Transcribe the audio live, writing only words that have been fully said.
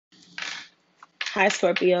Hi,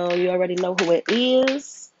 Scorpio. You already know who it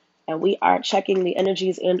is. And we are checking the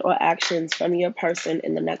energies and or actions from your person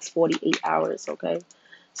in the next 48 hours, okay?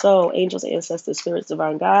 So, angels, ancestors, spirits,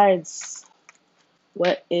 divine guides,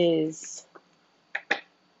 what is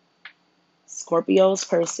Scorpio's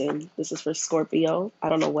person? This is for Scorpio. I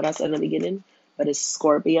don't know what I said in the beginning, but it's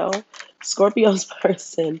Scorpio. Scorpio's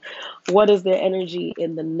person, what is their energy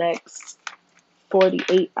in the next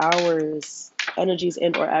 48 hours? Energies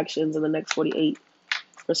and or actions in the next 48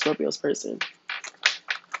 for Scorpio's person.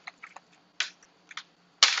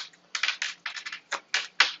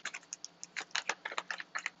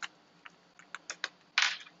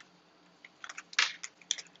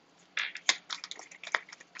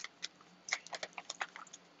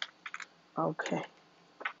 Okay.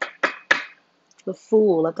 The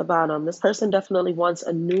Fool at the bottom. This person definitely wants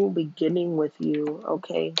a new beginning with you,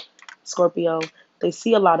 okay? Scorpio, they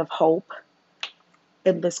see a lot of hope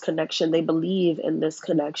in this connection. They believe in this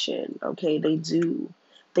connection, okay? They do.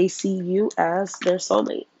 They see you as their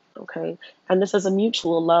soulmate, okay? And this is a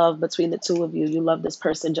mutual love between the two of you. You love this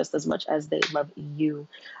person just as much as they love you,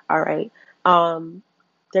 all right? Um,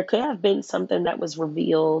 there could have been something that was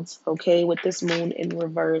revealed, okay, with this moon in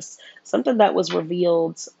reverse, something that was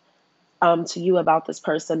revealed to you about this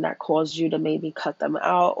person that caused you to maybe cut them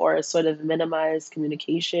out or sort of minimize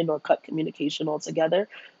communication or cut communication altogether.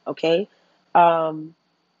 Okay. Um,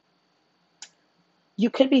 you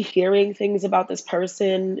could be hearing things about this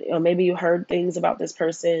person, or maybe you heard things about this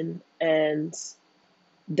person and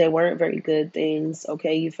they weren't very good things.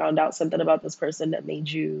 Okay. You found out something about this person that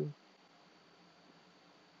made you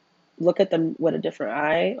look at them with a different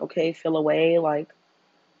eye. Okay. Feel away, like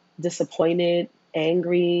disappointed,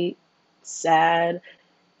 angry, sad.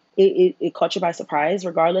 It caught you by surprise,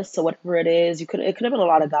 regardless to whatever it is. It could have been a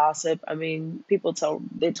lot of gossip. I mean,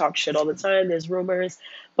 they talk shit all the time. There's rumors,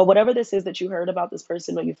 but whatever this is that you heard about this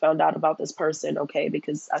person or you found out about this person, okay?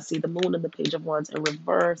 Because I see the moon and the page of wands in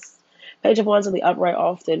reverse. Page of wands in the upright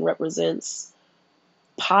often represents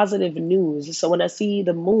positive news. So when I see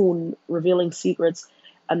the moon revealing secrets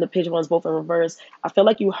and the page of wands both in reverse, I feel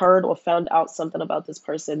like you heard or found out something about this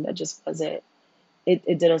person that just wasn't it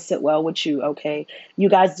didn't sit well with you, okay? You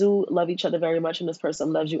guys do love each other very much, and this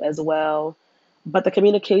person loves you as well. But the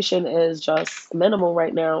communication is just minimal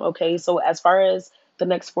right now, okay? So, as far as the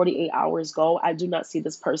next 48 hours go, I do not see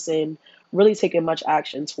this person really taking much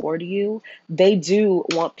action toward you. They do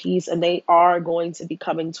want peace, and they are going to be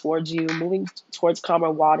coming towards you, moving towards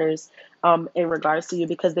calmer waters in regards to you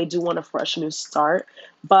because they do want a fresh new start.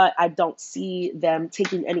 But I don't see them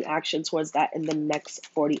taking any action towards that in the next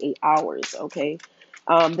 48 hours, okay?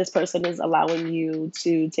 This person is allowing you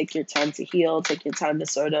to take your time to heal, take your time to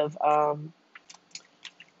sort of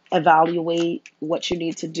evaluate what you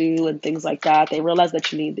need to do and things like that. They realize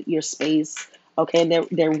that you need your space, okay, and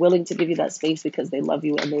they're willing to give you that space because they love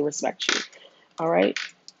you and they respect you. All right.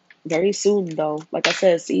 Very soon, though. Like I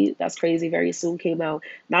said, see, that's crazy. Very soon came out.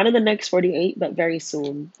 Not in the next 48, but very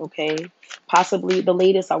soon, okay? Possibly the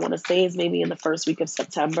latest I want to say is maybe in the first week of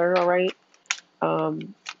September, all right?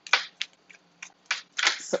 Um,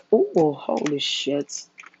 so, oh, holy shit.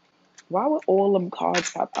 Why would all them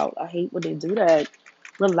cards pop out? I hate when they do that.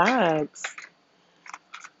 Relax.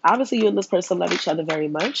 Obviously, you and this person love each other very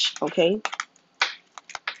much, okay?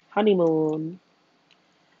 Honeymoon.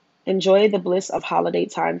 Enjoy the bliss of holiday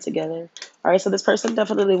time together. All right, so this person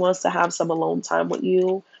definitely wants to have some alone time with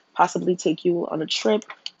you, possibly take you on a trip,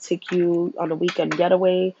 take you on a weekend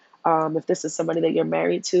getaway. If this is somebody that you're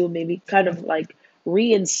married to, maybe kind of like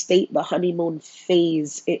reinstate the honeymoon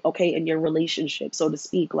phase, okay, in your relationship, so to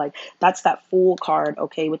speak. Like that's that Fool card,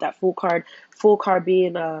 okay, with that Fool card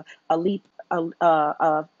being a leap.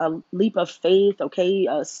 A leap of faith, okay,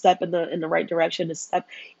 a step in the right direction, a step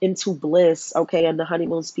into bliss, okay? And the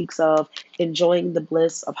honeymoon speaks of enjoying the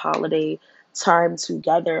bliss of holiday time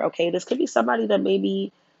together, okay? This could be somebody that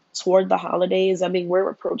maybe toward the holidays. I mean, we're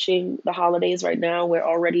approaching the holidays right now. We're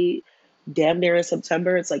already damn near in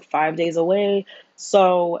September. It's like 5 days away.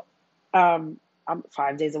 So, I'm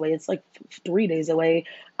 5 days away. It's like 3 days away.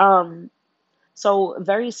 Um, so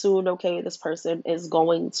very soon, okay, this person is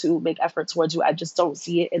going to make effort towards you. I just don't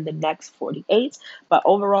see it in the next 48. But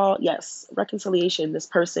overall, yes, reconciliation, this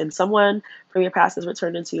person, someone from your past is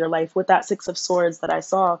returned into your life with that Six of Swords that I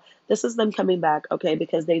saw. This is them coming back, okay,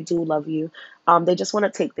 because they do love you. They just want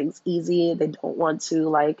to take things easy. They don't want to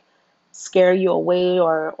like scare you away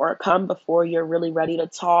or come before you're really ready to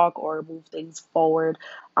talk or move things forward.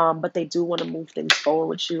 But they do want to move things forward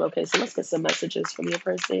with you. Okay, so let's get some messages from your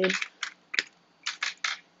person.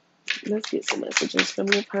 Let's get some messages from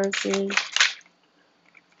your person.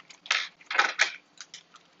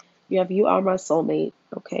 You have you are my soulmate.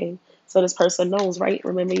 Okay. So this person knows, right?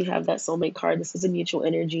 Remember, you have that soulmate card. This is a mutual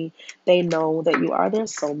energy. They know that you are their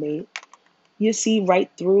soulmate. You see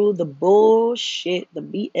right through the bullshit, the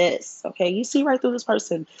BS. Okay, you see right through this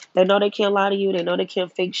person. They know they can't lie to you. They know they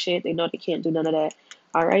can't fake shit. They know they can't do none of that.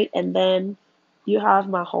 All right, and then you have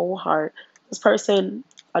my whole heart. This person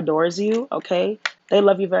adores you. Okay, they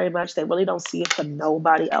love you very much. They really don't see it for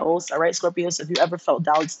nobody else. All right, Scorpios. If you ever felt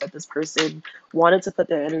doubts that this person wanted to put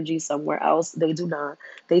their energy somewhere else, they do not.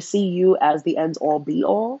 They see you as the end all be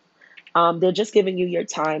all. They're just giving you your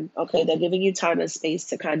time. Okay, they're giving you time and space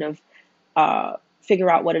to kind of figure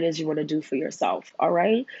out what it is you want to do for yourself. All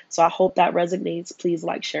right. So I hope that resonates. Please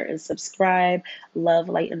like, share, and subscribe. Love,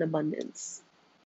 light, and abundance.